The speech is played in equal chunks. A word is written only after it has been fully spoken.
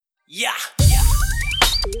Yeah.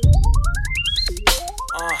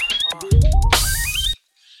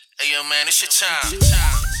 Hey yo, man, it's your time.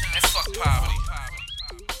 And fuck poverty.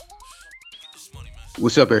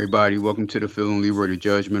 What's up, everybody? Welcome to the Phil and Leroy the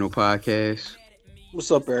Judgmental Podcast, What's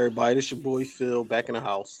up, everybody? It's your boy Phil back in the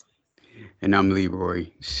house. and I'm Leroy.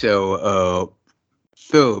 Philip,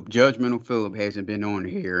 Judgmental Philip hasn't been on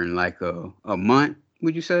here in like a month.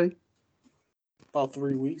 Would you say? About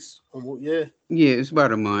 3 weeks. Yeah. Yeah, it's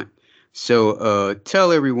about a month.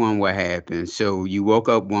 Tell everyone what happened. So, you woke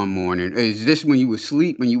up one morning. Is this when you were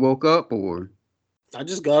asleep when you woke up, or I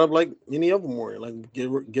just got up like any other morning, like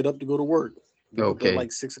get up to go to work. Woke up at okay?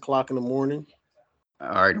 like 6 o'clock in the morning, All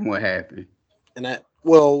right, and what happened? and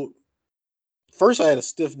first I had a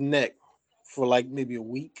stiff neck for like maybe a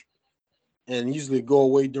week, and usually go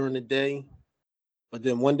away during the day. But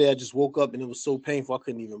then one day I just woke up and it was so painful I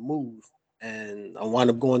couldn't even move, and I wound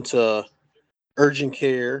up going to urgent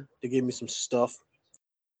care. They gave me some stuff.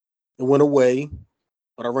 It went away,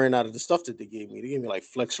 but I ran out of the stuff that they gave me. They gave me like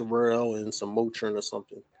Flexeril and some Motrin or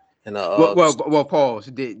something. And Well, pause.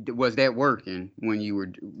 Was that working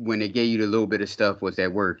when they gave you the little bit of stuff? Was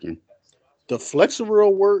that working? the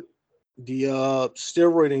Flexeril worked. The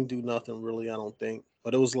steroid didn't do nothing really, I don't think.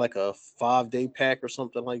 But it was like a 5-day pack or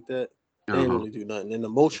something like that. They Uh didn't huh. really do nothing. And the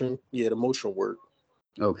Motrin, yeah, the Motrin worked.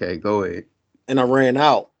 Okay, go ahead. And I ran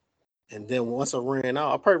out. And then once I ran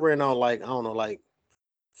out, I probably ran out like I don't know, like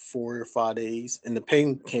 4 or 5 days, and the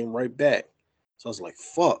pain came right back. So I was like,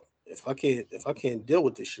 "Fuck! If I can't deal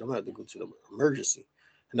with this shit, I'm gonna have to go to the emergency."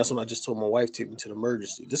 And that's when I just told my wife take me to the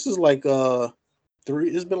emergency. This is like three.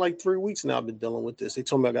 It's been like 3 weeks now. I've been dealing with this. They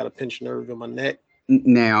told me I got a pinched nerve in my neck.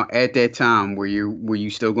 Now, at that time, were you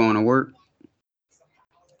still going to work?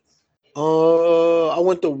 I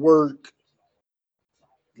went to work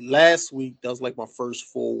last week. That was like my first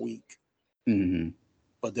full week. Hmm.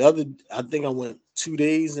 But I think I went 2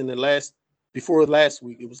 days in the last before last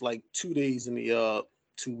week. It was like 2 days in the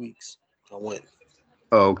 2 weeks. I went.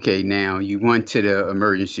 Okay, now you went to the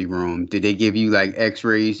emergency room. Did they give you like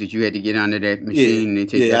X-rays? Did you had to get under that Yeah, machine and they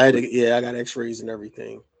take yeah, I had X-ray? to, yeah, I got X-rays and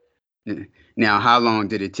everything. Now, how long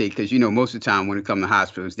did it take? Because most of the time when it comes to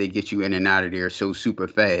hospitals, they get you in and out of there so super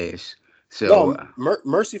fast. So, No,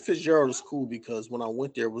 Mercy Fitzgerald is cool because when I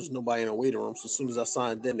went there, was nobody in the waiting room. So as soon as I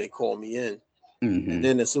signed in, they called me in, and hmm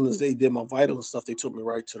then as soon as they did my vital and stuff, they took me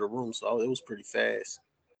right to the room. So it was pretty fast.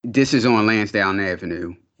 this is on Lansdowne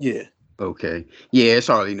Avenue. Yeah. Okay, yeah, it's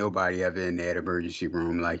hardly nobody ever in that emergency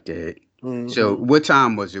room like that. So, hmm what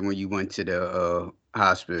time was it when you went to the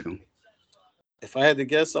hospital? If I had to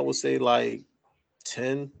guess, I would say like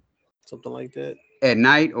 10, something like that. At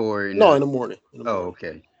night or in No, the? in the morning. In the Oh, morning.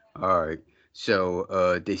 okay. All right.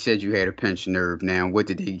 They said you had a pinched nerve. Now, what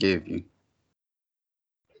did they give you?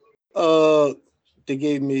 Uh, they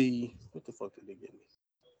gave me what the fuck did they give me?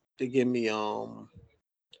 They gave me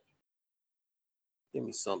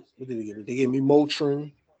something. What did they give me? They gave me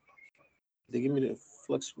Motrin. They gave me the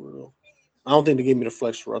Flexeril. I don't think they gave me the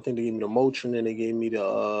Flexeril. I think they gave me the Motrin and they gave me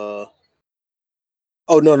the.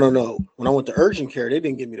 Oh no! When I went to urgent care, they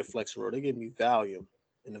didn't give me the Flexeril. They gave me Valium,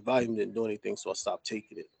 and the Valium didn't do anything, so I stopped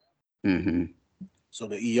taking it. Hmm. So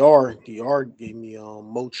the ER gave me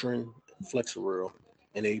Motrin, Flexeril,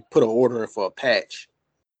 and they put an order in for a patch.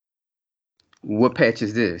 What patch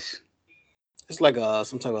is this? It's like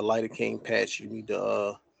some type of lidocaine patch. You need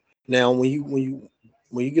to. Now when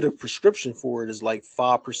you get a prescription for it, it's like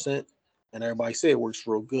 5%, and everybody say it works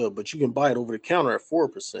real good, but you can buy it over the counter at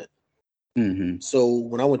 4%. Hmm. So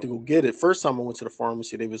when I went to go get it, first time I went to the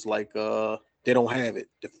pharmacy, they was like, they don't have it.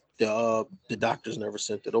 The doctors never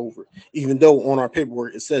sent it over, even though on our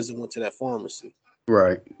paperwork it says it went to that pharmacy.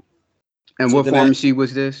 Right. And So what then I pharmacy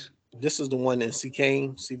was this? this is the one in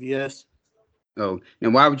CK CVS. Oh,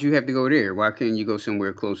 and why would you have to go there? Why can't you go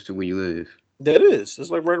somewhere close to where you live? That is, it's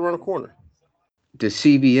like right around the corner. The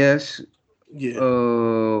CVS. Yeah,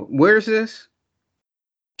 Where's this?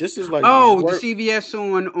 this is like Oh, the right. CVS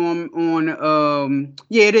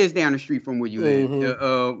yeah, it is down the street from where you live.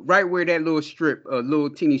 hmm Right where that little strip, little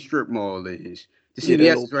teeny strip mall is. The Yeah, that CVS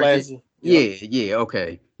little is right there. plaza. Yep. Yeah, yeah,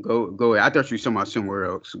 okay. Go ahead. I thought you were talking about somewhere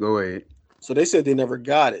else. Go ahead. So they said they never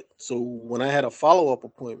got it. So when I had a follow up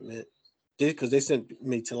appointment, because they sent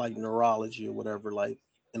me to like neurology or whatever, like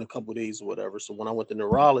in a couple days or whatever. So when I went to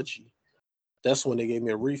neurology, that's when they gave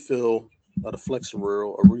me a refill of the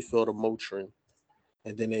Flexeril, a refill of Motrin,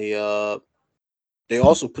 and then they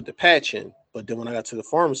also put the patch in. But then when I got to the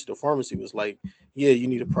pharmacy was like, "Yeah, you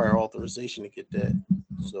need a prior authorization to get that."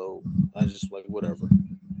 So I just like whatever.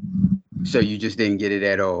 So you just didn't get it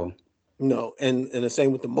at all. No, and the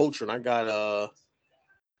same with the Motrin. I got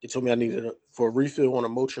They told me I needed for a refill on a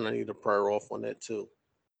Motrin. I needed a prior off on that too.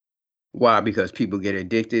 Why? Because people get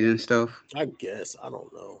addicted and stuff. I guess I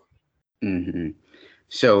don't know. Hmm.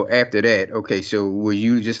 So after that, okay. So were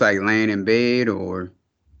you just like laying in bed or?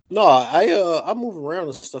 No, I move around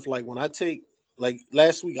and stuff. Like when I take like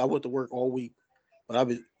last week, I went to work all week, but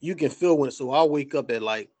you can feel when. So I'll wake up at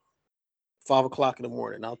like 5 o'clock in the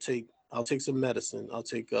morning. I'll take some medicine. I'll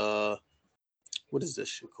take what is this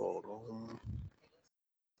shit called?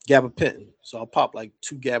 Gabapentin. So I'll pop like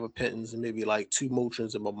two gabapentins and maybe like two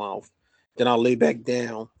Motrins in my mouth. Then I'll lay back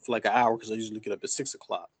down for like an hour because I usually get up at 6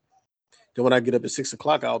 o'clock. Then when I get up at 6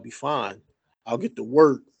 o'clock, I'll be fine. I'll get to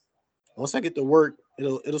work. Once I get to work,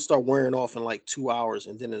 it'll start wearing off in like 2 hours,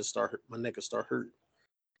 and then my neck will start hurting.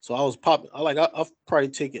 So I was popping. I've probably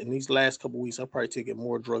taken in these last couple weeks. I've probably taken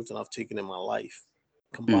more drugs than I've taken in my life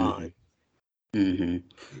Hmm. combined. Hmm.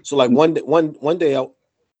 So like one day,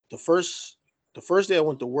 the first day I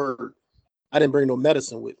went to work, I didn't bring no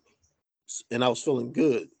medicine with me, and I was feeling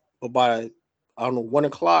good. But by I don't know 1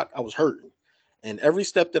 o'clock, I was hurting, and every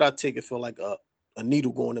step that I take, it felt like a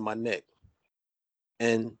needle going in my neck.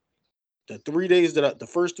 And the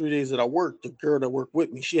first 3 days that I worked, the girl that worked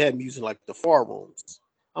with me, she had me using like the far rooms.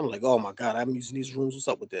 I'm like, oh my God, I'm using these rooms. What's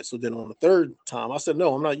up with that? So then on the third time, I said,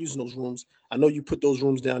 no, I'm not using those rooms. I know you put those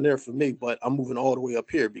rooms down there for me, but I'm moving all the way up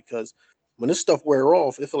here because when this stuff wear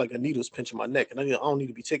off, it feel like a needle's pinching my neck, and I don't need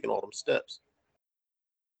to be taking all them steps.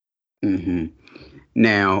 Hmm.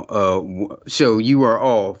 Now, so you were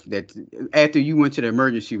off that after you went to the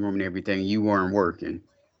emergency room and everything, you weren't working.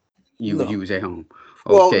 You No, was at home.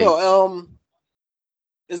 well, Okay. no,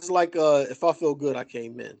 it's like if I feel good, I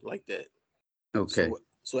came in like that. Okay.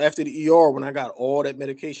 So after the ER, when I got all that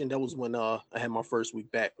medication, that was when I had my first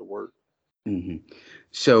week back to work. Hmm.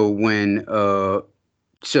 So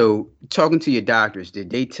so talking to your doctors, did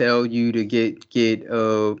they tell you to get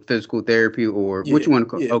physical therapy or what Yeah, you want to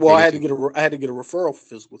call? yeah. Well, Okay, that's I had to get a referral for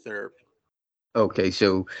physical therapy. okay.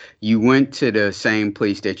 So you went to the same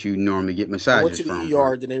place that you normally get I went massages to from, the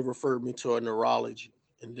correct? ER, then they referred me to a neurology,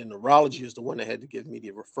 and the neurology is the one that had to give me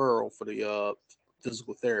the referral for the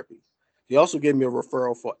physical therapy. He also gave me a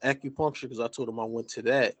referral for acupuncture because I told him I went to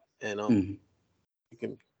that, and Hmm. you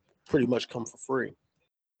can pretty much come for free.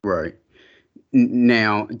 Right.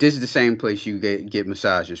 Now, this is the same place you get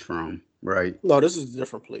massages from, right? No, this is a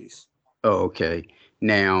different place. Oh, okay.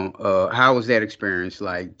 Now, how was that experience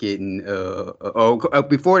like getting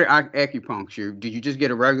before the acupuncture, did you just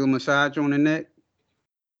get a regular massage on the neck?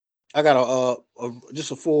 I got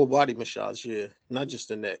just a full body massage, yeah, not just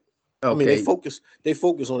the neck. I mean, Okay. they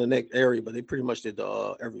focus on the neck area, but they pretty much did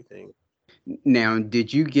the everything. Now,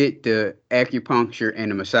 did you get the acupuncture and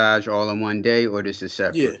the massage all in one day, or this is Yeah,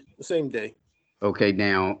 separate? the same day. Okay.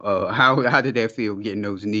 Now, how did that feel getting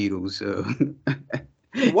those needles It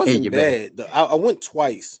in wasn't your back? bad. I went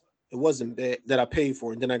twice. It wasn't bad that I paid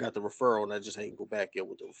for, and then I got the referral, and I just ain't go back yet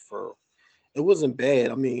with the referral. It wasn't bad.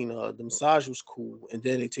 I mean, the massage was cool, and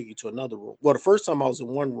then they take you to another room. Well, the first time I was in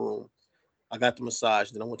one room, I got the massage.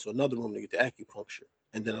 Then I went to another room to get the acupuncture,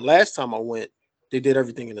 and then the last time I went, they did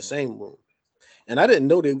everything in the same room. And I didn't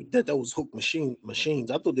know that was hooked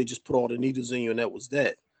machines. I thought they just put all the needles in you and that was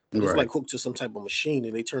that. But it's Right. like hooked to some type of machine,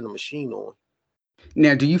 and they turn the machine on.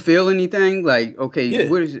 Now, do you feel anything like okay? Yeah,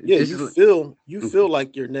 What is it? yeah. This is You okay. feel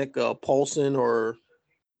like your neck pulsing or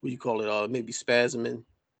what do you call it? Maybe spasming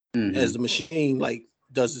as Hmm. the machine like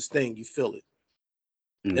does this thing. You feel it,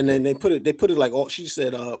 and then Okay. they put it like all. She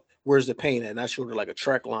said, "Where's the pain at?" And I showed her like a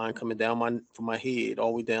track line coming down from my head all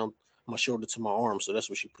the way down my shoulder to my arm. So that's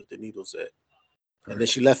where she put the needles at. And then Right.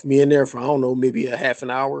 she left me in there for I don't know, maybe a half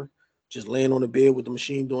an hour, just laying on the bed with the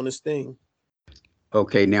machine doing this thing.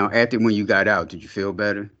 Okay. Now, after when you got out, did you feel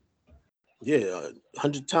better? Yeah,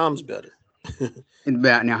 100 times better. And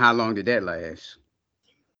about now, how long did that last?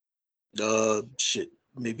 Shit,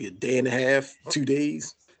 maybe a day and a half, 2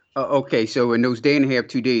 days. Okay, so in those day and a half,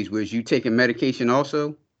 2 days, was you taking medication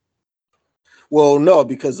also? Well, no,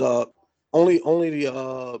 because only the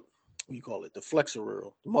what do you call it, the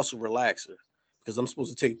Flexeril, the muscle relaxer, because I'm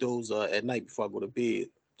supposed to take those at night before I go to bed.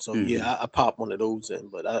 So Hmm. yeah, I pop one of those in,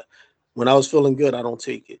 but when I was feeling good, I don't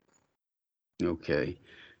take it. Okay.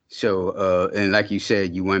 So, and like you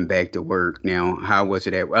said, you went back to work. Now, how was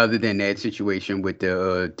it other than that situation with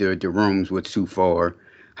the rooms was too far?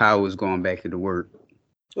 How was going back to the work?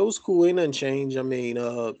 It was cool, ain't nothing changed. I mean,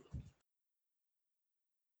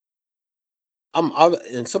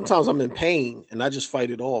 and sometimes I'm in pain and I just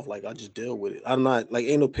fight it off. Like I just deal with it. I'm not like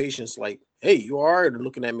ain't no patience like, hey, you all right? Or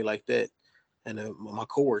looking at me like that. And then my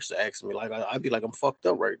coworkers asking me like I'd be like I'm fucked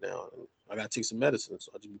up right now. And I gotta take some medicine,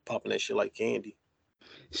 so I just be popping that shit like candy.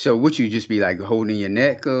 So would you just be like holding your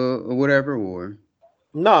neck or whatever, or?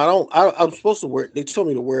 No, I don't. I'm supposed to wear. They told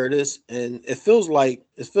me to wear this, and it feels like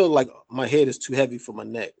my head is too heavy for my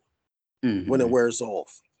neck when it Hmm. wears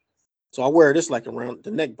off. So I wear this like around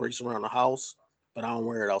the neck brace around the house, but I don't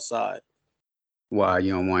wear it outside. Why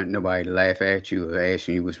you don't want nobody to laugh at you or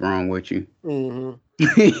asking you what's wrong with you? Hmm.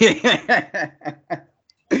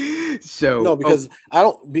 No, So, oh, because I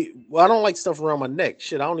don't like stuff around my neck.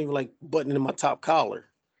 Shit, I don't even like buttoning my top collar.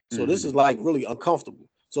 So this is mhm. like really uncomfortable.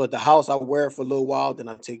 So at the house, I wear it for a little while, then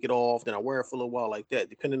I take it off, then I wear it for a little while like that,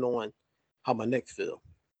 depending on how my neck feel.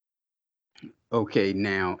 Okay,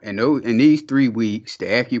 now, in these 3 weeks, the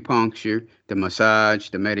acupuncture, the massage,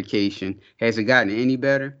 the medication, has it gotten any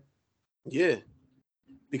better? Yeah,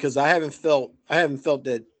 because I haven't felt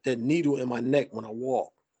that needle in my neck when I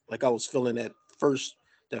walk, like I was feeling that first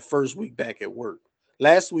week back at work.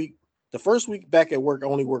 Last week, the first week back at work, I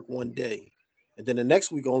only worked one day, and then the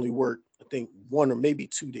next week I only worked, I think, 1 or maybe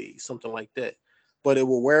 2 days, something like that. But it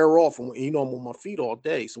will wear off, and I'm on my feet all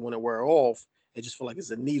day, so when it wear off, it just feel like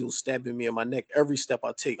it's a needle stabbing me in my neck every step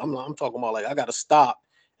I take. I'm talking about like I gotta stop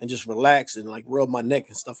and just relax and like rub my neck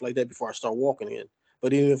and stuff like that before I start walking in.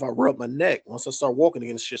 But even if I rub my neck, once I start walking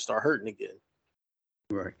again, it should start hurting again.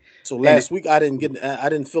 Right. So And last week I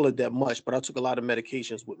didn't feel it that much, but I took a lot of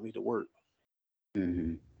medications with me to work.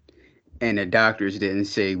 mhm. And the doctors didn't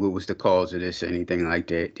say what was the cause of this or anything like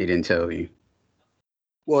that. They didn't tell you.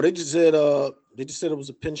 Well, they just said it was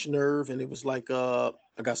a pinched nerve, and it was like I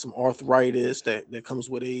got some arthritis that comes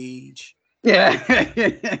with age. Yeah.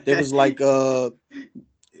 They was like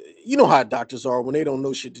you know how doctors are when they don't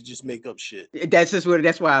know shit to just make up shit. That's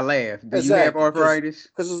why I laugh. Do you have Exactly, arthritis?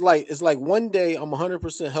 because it's like one day I'm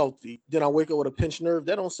 100% healthy, then I wake up with a pinched nerve.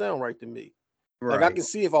 That don't sound right to me. Like I Right. can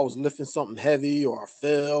see if I was lifting something heavy or I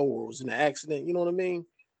fell or was in an accident. You know what I mean?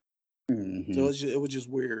 So Hmm. it was just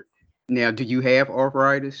weird. Now, do you have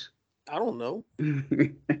arthritis? I don't know. I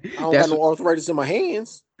don't got That's no arthritis in my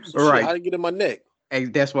hands. So shit, right. how did it get in my neck?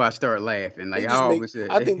 And that's why I start laughing. Like They I just make. always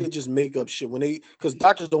I think say, they just make up shit when because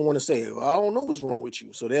doctors don't want to say, well, I don't know what's wrong with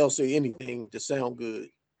you, so they'll say anything to sound good.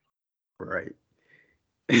 right.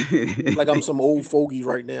 Like I'm some old fogey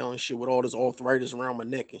right now and shit with all this arthritis around my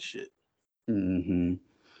neck and shit. Hmm.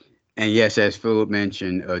 And yes, as Philip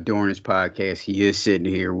mentioned during his podcast, he is sitting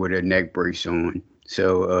here with a neck brace on.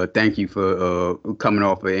 So thank you for coming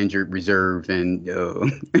off of injured reserve and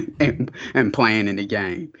playing in the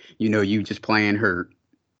game. You know, you just playing hurt.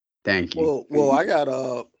 Thank you. Well, I got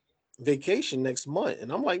a vacation next month,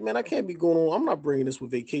 and I'm like, man, I can't be going on. I'm not bringing this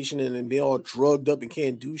with vacation and then be all drugged up and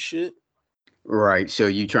can't do shit. Right. So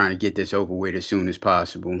you trying to get this over with as soon as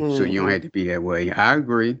possible, so you don't Hmm. have to be that way. I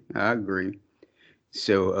agree. I agree.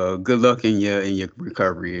 So good luck in your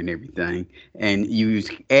recovery and everything. And you was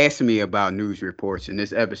asking me about news reports, and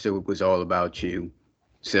this episode was all about you.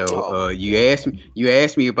 So Oh, you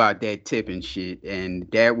asked me about that tip and shit, and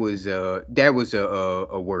that was a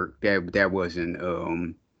work that wasn't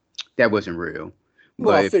real. well,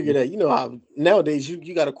 But I if figured that. You know how nowadays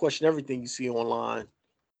you got to question everything you see online.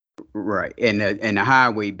 right, and the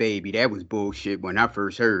highway baby, that was bullshit when I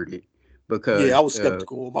first heard it, Yeah, I because was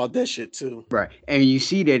skeptical about that shit too. right. And you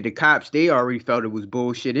see that the cops, they already felt it was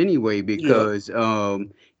bullshit anyway, Yeah. because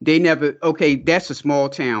they never, okay, that's a small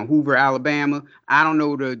town, Hoover, Alabama. I don't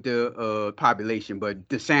know the population, but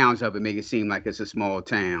the sounds of it make it seem like it's a small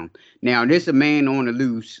town. Now there's a man on the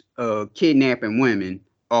loose kidnapping women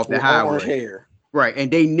off the With orange highway. hair. Right.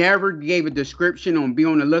 And they never gave a description on be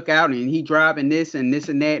on the lookout and he driving this and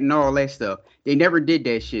that and all that stuff. They never did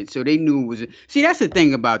that shit. So they knew it was. See, that's the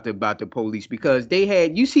thing about the police, because they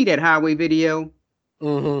had, you see that highway video?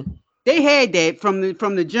 Mm-hmm. They had that from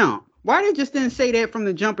the jump. Why they just didn't say that from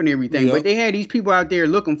the jump and everything? But Yep. they had these people out there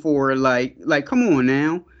looking for it, like come on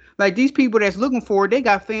now. Like these people that's looking for it, they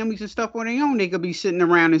got families and stuff on their own they could be sitting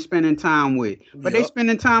around and spending time with. But they Yep.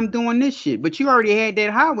 spending time doing this shit. But you already had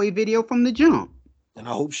that highway video from the jump. And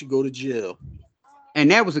I hope she go to jail. And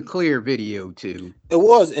that was a clear video too. It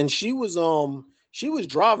was, and she was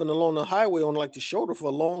driving along the highway on like the shoulder for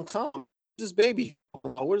a long time. This baby,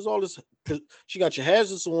 where's all this? She got your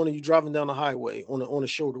hazards on, and you driving down the highway on the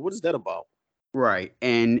shoulder. What is that about? Right.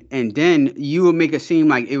 And then you would make it seem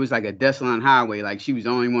like it was like a desolate highway, like she was the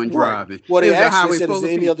only one Right. driving. Well, It they was a asked her. They highway said, "Is full there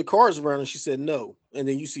of any people. other cars around?" And she said, "No." And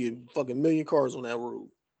then you see a fucking million cars on that road.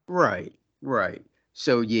 Right. Right.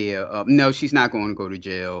 So yeah, no, she's not going to go to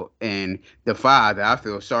jail. And the father, I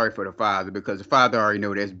feel sorry for the father, because the father already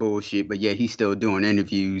know that's bullshit, but yet he's still doing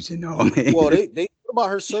interviews and all Well, that. they about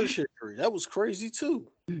her search history. That was crazy too.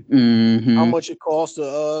 How Hmm. much it costs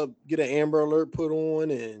to get an Amber Alert put on,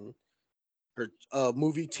 and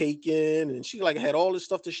movie Taken, and she like had all this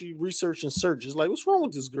stuff that she researched and searched. It's like, what's wrong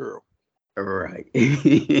with this girl? Right.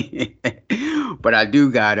 But I do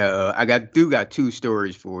got two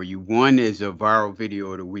stories for you. One is a viral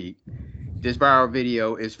video of the week. This viral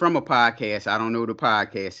video is from a podcast. I don't know the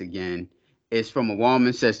podcast again. It's from a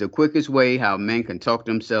woman says the quickest way how men can talk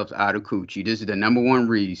themselves out of coochie. This is the number one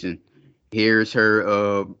reason. Here's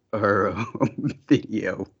her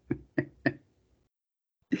video.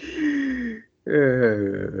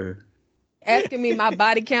 Asking me my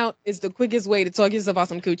body count is the quickest way to talk yourself out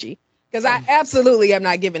some coochie. Because I absolutely am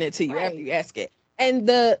not giving it to you after you ask it. And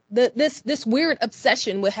this weird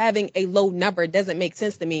obsession with having a low number doesn't make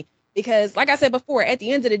sense to me. Because like I said before, at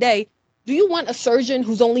the end of the day, do you want a surgeon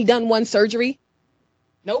who's only done one surgery?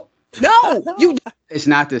 Nope. No, you. It's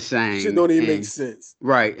not the same. Shit don't even make sense.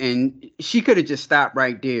 Right. And she could have just stopped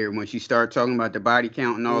right there when she started talking about the body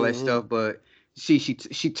count and all that stuff. But she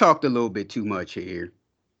talked a little bit too much here.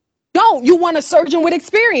 No, you want a surgeon with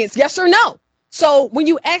experience? Yes or no? So when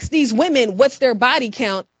you ask these women what's their body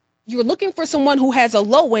count, you're looking for someone who has a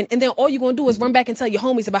low one, and then all you're going to do is run back and tell your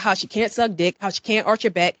homies about how she can't suck dick, how she can't arch her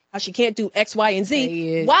back, how she can't do X, Y, and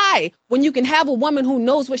Z. Why? When you can have a woman who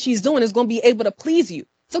knows what she's doing is going to be able to please you.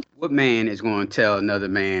 So what man is going to tell another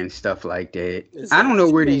man stuff like that? I don't know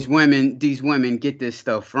where these women get this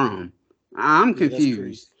stuff from. I'm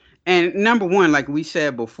confused. And number one, like we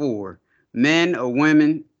said before, men or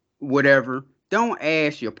women, whatever, don't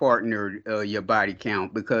ask your partner your body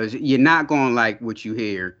count because you're not going to like what you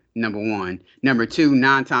hear, number one. Number two,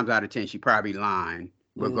 9 times out of 10, she probably lying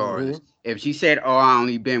regardless. If she said, oh, I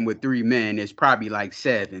only been with 3 men, it's probably like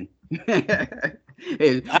 7. I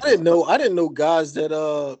didn't know guys that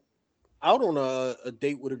out on a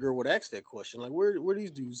date with a girl would ask that question. Like, where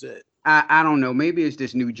these dudes at? I don't know. Maybe it's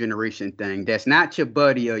this new generation thing. That's not your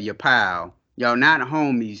buddy or your pal. Y'all not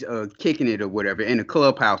homies kicking it or whatever in a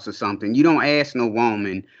clubhouse or something. You don't ask no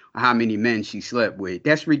woman how many men she slept with.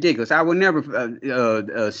 That's ridiculous. I would never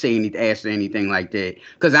ask her anything like that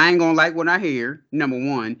because I ain't gonna like what I hear. Number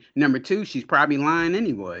one. Number two, she's probably lying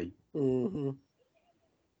anyway. Can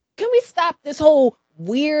we stop this whole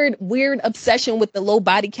weird obsession with the low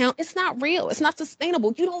body count? It's not real. It's not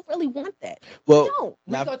sustainable. You don't really want that. Well, you don't.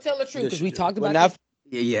 We're gonna tell the truth because we talked well, about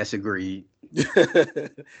yes, agreed.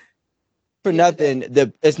 For nothing,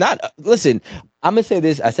 it's not. Listen, I'm gonna say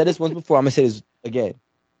this. I said this once before. I'm gonna say this again.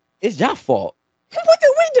 It's y'all fault. What did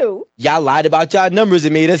we do? Y'all lied about y'all numbers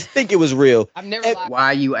and made us think it was real. I've never lied.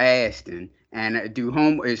 Why you asking? And is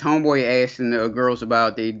homeboy asking the girls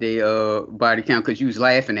about they body count because you was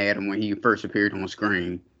laughing at him when he first appeared on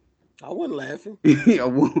screen? I wasn't laughing.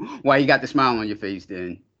 Why you got the smile on your face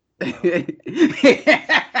then?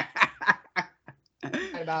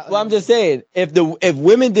 Well, I'm just saying, if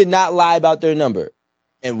women did not lie about their number,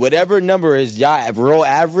 and whatever number is y'all real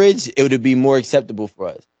average, it would be more acceptable for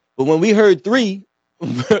us. But when we heard 3,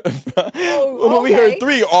 when we heard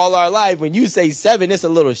 3 all our life, when you say 7, it's a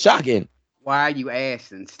little shocking. Why are you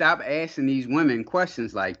asking? Stop asking these women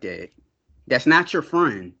questions like that. That's not your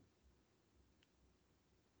friend.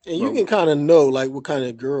 And you can kind of know like what kind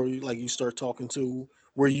of girl you start talking to,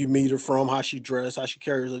 where you meet her from, how she dressed, how she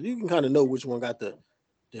carries herself. You can kind of know which one got the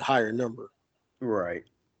higher number. Right.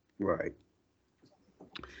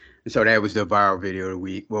 So that was the viral video of the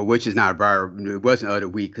week. Well, which is not viral. It wasn't of the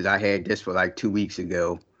week because I had this for like 2 weeks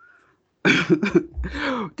ago.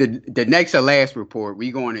 The next or last report,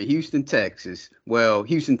 we going to Houston, Texas. Well,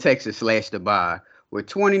 Houston, Texas / Dubai, where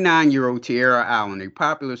 29-year-old Tierra Allen, a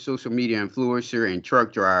popular social media influencer and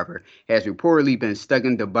truck driver, has reportedly been stuck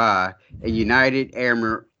in Dubai, a United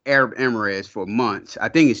Arab Emirates, for months. I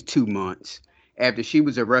think it's 2 months after she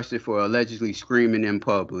was arrested for allegedly screaming in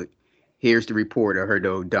public. Here's the report of her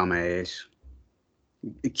though, dumbass.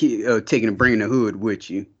 Bringing the hood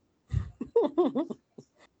with you.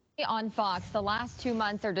 On Fox, the last 2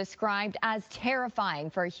 months are described as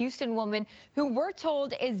terrifying for a Houston woman who we're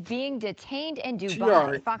told is being detained in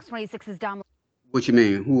Dubai. Fox 26's Dom. What you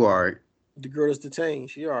mean? Who are? The girl that's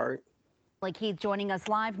detained. She all right. Like he's joining us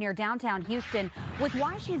live near downtown Houston with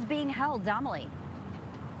why she's being held. Domely.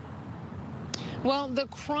 Well, the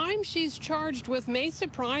crime she's charged with may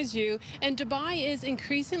surprise you, and Dubai is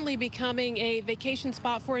increasingly becoming a vacation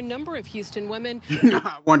spot for a number of Houston women.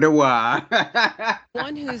 I wonder why.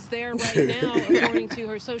 One who's there right now, according to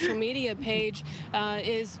her social media page,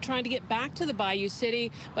 is trying to get back to the Bayou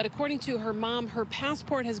City, but according to her mom, her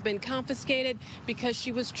passport has been confiscated because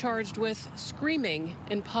she was charged with screaming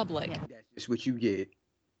in public. That's just what you get.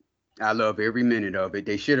 I love every minute of it.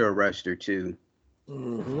 They should have arrested her too.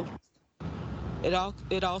 It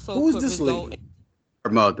also Who is this lady? Her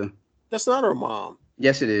mother. That's not her mom.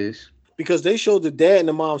 Yes, it is. because they showed the dad and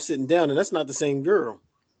the mom sitting down, and that's not the same girl.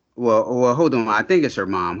 Well, hold on. I think it's her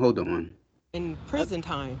mom. Hold on. In prison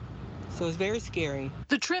time. So it's very scary.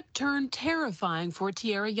 The trip turned terrifying for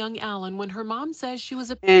Tierra Young Allen when her mom says she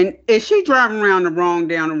was a And is she driving around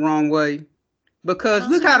down the wrong way? Because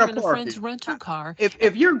look how in to a park friend's it. rental car.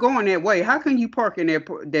 If you're going that way, how can you park in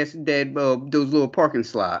those little parking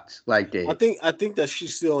slots like that? I think that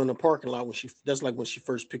she's still in the parking lot that's like when she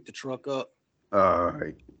first picked the truck up. All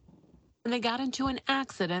right. And they got into an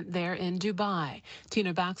accident there in Dubai.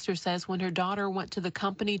 Tina Baxter says when her daughter went to the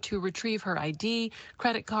company to retrieve her ID,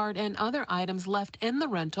 credit card, and other items left in the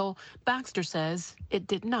rental, Baxter says it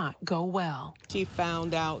did not go well. She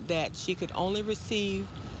found out that she could only receive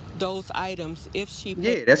those items if she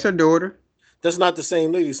paid. Yeah, that's her daughter. That's not the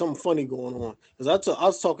same lady. Something funny going on. Because I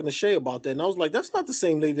was talking to Shay about that, and I was like, that's not the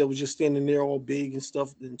same lady that was just standing there all big and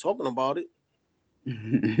stuff and talking about it.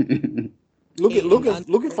 Look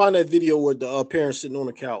and find that video with the parents sitting on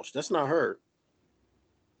the couch. That's not her.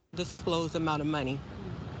 Disclosed amount of money.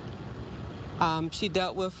 She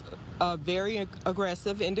dealt with a very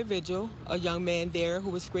aggressive individual, a young man there who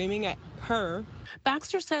was screaming at her.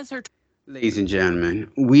 Baxter says her. Ladies and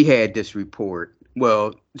gentlemen, we had this report.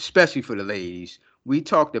 Well, especially for the ladies. We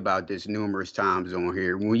talked about this numerous times on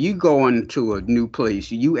here. When you go into a new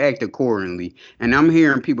place, you act accordingly. And I'm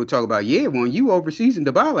hearing people talk about, yeah, when you overseas in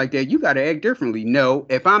Dubai like that, you got to act differently. No,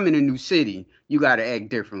 if I'm in a new city, you got to act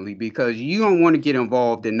differently because you don't want to get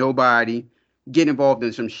involved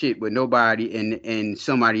in some shit with nobody in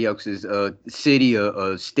somebody else's city,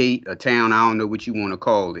 a state, a town. I don't know what you want to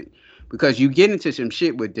call it. Because you get into some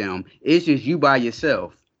shit with them, it's just you by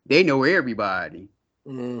yourself. They know everybody.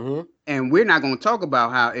 Mm-hmm. And we're not going to talk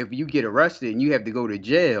about how if you get arrested and you have to go to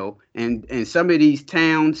jail, and some of these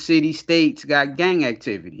towns, city, states got gang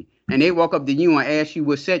activity, and they walk up to you and ask you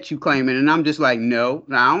what set you claiming, and I'm just like, no,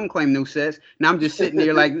 I don't claim no sets. And I'm just sitting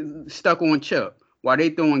there like stuck on Chuck while they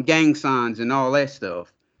throwing gang signs and all that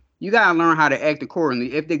stuff. You got to learn how to act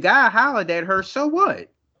accordingly. If the guy hollered at her, so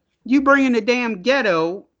what? You bringing the damn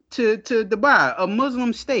ghetto to Dubai, a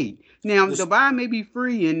Muslim state. Now, Dubai may be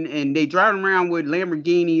free and they driving around with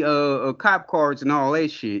Lamborghini cop cars and all that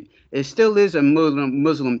shit. It still is a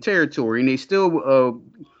Muslim territory, and they still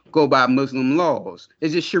go by Muslim laws.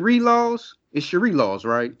 Is it Sharia laws? It's Sharia laws,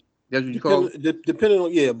 right? That's what you call it? Depending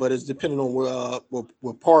on, but it's depending on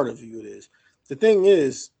what part of you it is. The thing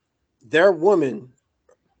is, their women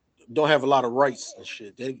don't have a lot of rights and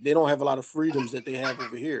shit. They don't have a lot of freedoms that they have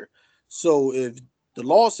over here. So if the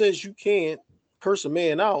law says you can't curse a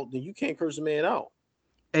man out, then you can't curse a man out.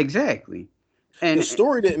 Exactly. And the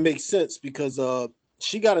story didn't make sense because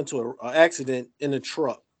she got into an accident in a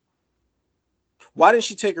truck. Why didn't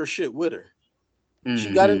she take her shit with her? Mm-hmm.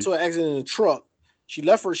 She got into an accident in a truck. She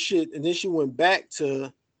left her shit, and then she went back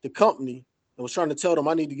to the company and was trying to tell them,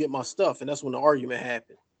 I need to get my stuff. And that's when the argument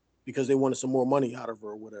happened because they wanted some more money out of her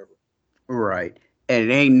or whatever. Right. And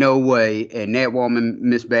it ain't no way. And that woman,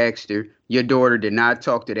 Miss Baxter, your daughter did not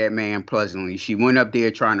talk to that man pleasantly. She went up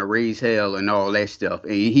there trying to raise hell and all that stuff.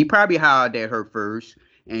 And he probably hollered at her first,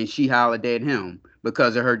 and she hollered at him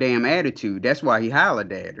because of her damn attitude. That's why he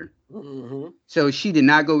hollered at her. Mm-hmm. So she did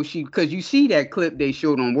not go. Because you see that clip they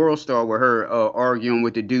showed on World Star with her arguing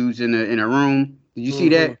with the dudes in a room. Did you see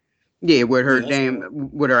that? Yeah, with her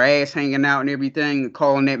with her ass hanging out and everything,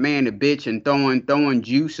 calling that man a bitch and throwing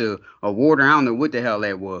juice or water. I don't know what the hell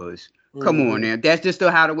that was. Mm-hmm. Come on now. That's just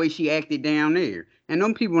how the way she acted down there. And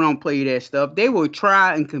them people don't play that stuff. They will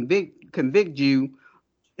try and convict you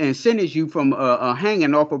and sentence you from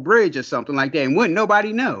hanging off a bridge or something like that. And wouldn't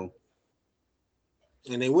nobody know.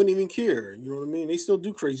 And they wouldn't even care. You know what I mean? They still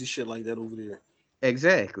do crazy shit like that over there.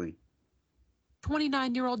 Exactly.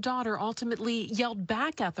 29-year-old daughter ultimately yelled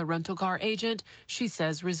back at the rental car agent, she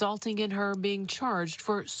says, resulting in her being charged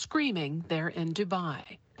for screaming there in Dubai.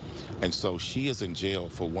 And so she is in jail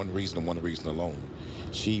for one reason and one reason alone.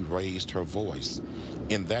 She raised her voice.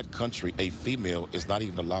 In that country, a female is not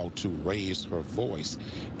even allowed to raise her voice.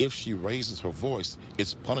 If she raises her voice,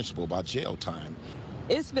 it's punishable by jail time.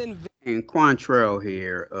 It's been... And Quantrell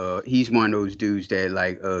here, he's one of those dudes that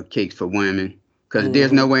like cakes for women. Because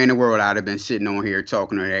there's no way in the world I'd have been sitting on here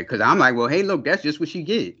talking to that. Because I'm like, well, hey, look, that's just what she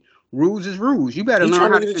get. Rules is rules. You better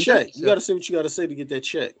learn how to get a check. You got to say what you got to say to get that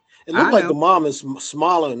check. It looked like the mom is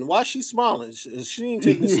smiling. Why is she smiling? She ain't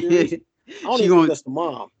taking it serious. I don't even think that's the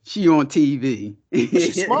mom. She on TV.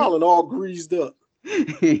 She's smiling all greased up.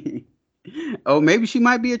 Oh, maybe she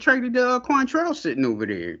might be attracted to Quantrell sitting over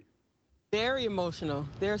there. Very emotional.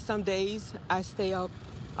 There are some days I stay up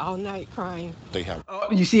all night crying. They have. Oh,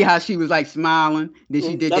 you see how she was like smiling? Then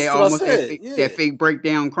she did That's that what I almost that said, fake, yeah. that fake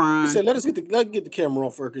breakdown He crying. said, let's get the camera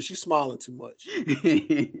off her because she's smiling too much.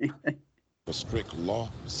 A strict law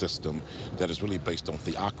system that is really based on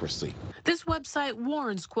theocracy. This website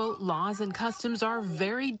warns, quote, laws and customs are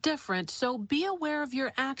very different, so be aware of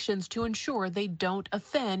your actions to ensure they don't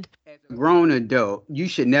offend. As a grown adult, you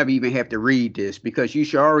should never even have to read this because you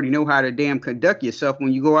should already know how to damn conduct yourself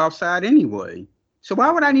when you go outside anyway. So why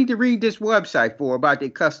would I need to read this website for about their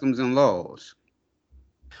customs and laws?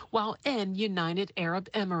 While in United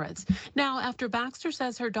Arab Emirates. Now, after Baxter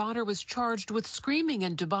says her daughter was charged with screaming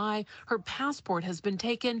in Dubai, her passport has been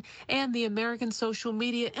taken, and the American social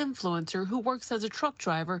media influencer who works as a truck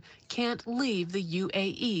driver can't leave the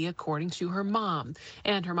UAE, according to her mom.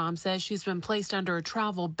 And her mom says she's been placed under a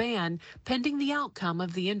travel ban pending the outcome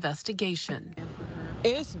of the investigation.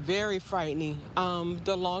 It's very frightening.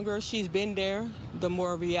 The longer she's been there, the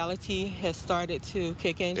more reality has started to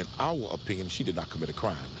kick in. In our opinion, she did not commit a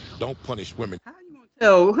crime. Don't punish women.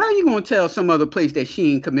 So how you gonna tell some other place that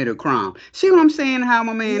she ain't committed a crime? See what I'm saying? How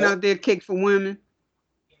my man out there kicked for women?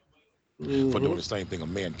 For doing the same thing a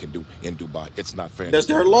man can do in Dubai. It's not fair. That's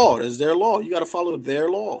their law. That's their law. You got to follow their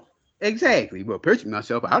law. Exactly. But personally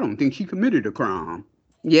myself, I don't think she committed a crime.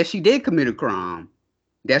 Yes, she did commit a crime.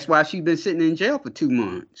 That's why she's been sitting in jail for 2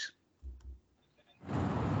 months.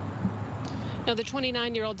 Now, the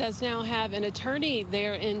 29-year-old does now have an attorney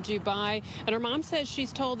there in Dubai, and her mom says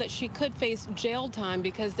she's told that she could face jail time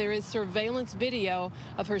because there is surveillance video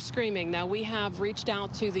of her screaming. Now, we have reached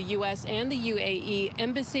out to the U.S. and the UAE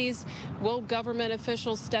embassies. Will government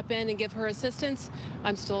officials step in and give her assistance?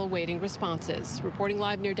 I'm still awaiting responses. Reporting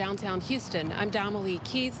live near downtown Houston, I'm Damalie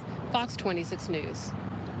Keith, Fox 26 News.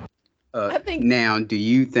 Now, do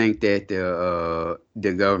you think that the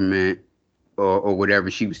government or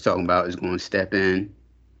whatever she was talking about is going to step in?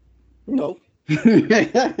 No.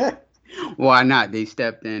 Why not? They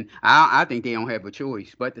stepped in. I think they don't have a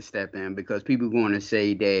choice but to step in because people are going to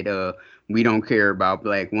say that we don't care about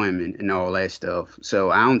black women and all that stuff.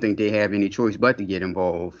 So I don't think they have any choice but to get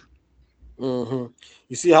involved. You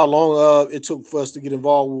see how long it took for us to get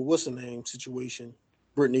involved with what's the name situation?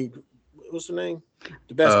 Brittany, what's her name?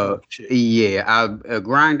 The basketball chick. Yeah,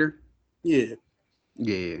 Grinder. Yeah.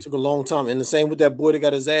 Yeah. Took a long time. And the same with that boy that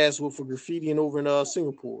got his ass whooped for graffitiing over in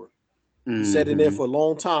Singapore. He sat in there for a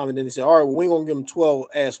long time, and then he said, all right, well, we ain't gonna give him 12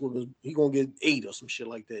 ass whoopings. He gonna get 8 or some shit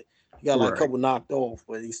like that. He got like a couple knocked off,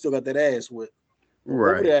 but he still got that ass whipped.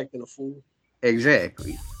 Right. Over there acting a fool.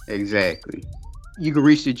 Exactly. You can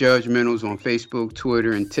reach the Judgmentals on Facebook,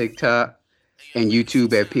 Twitter, and TikTok, and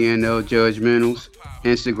YouTube at PNL Judgmentals,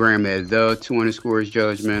 Instagram at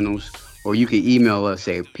 _Judgmentals, or you can email us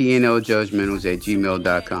at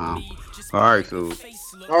pnljudgmentals@gmail.com. All right, fool.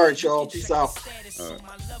 All right, y'all. Peace out.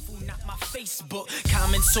 Facebook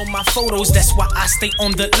comments on my photos, that's why I stay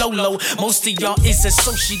on the low. Most of y'all is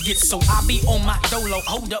associates, so I be on my dolo.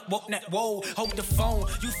 Hold up, woke that, whoa, hold the phone.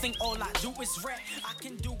 You think all I do is rap? I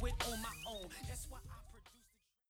can do it on my own.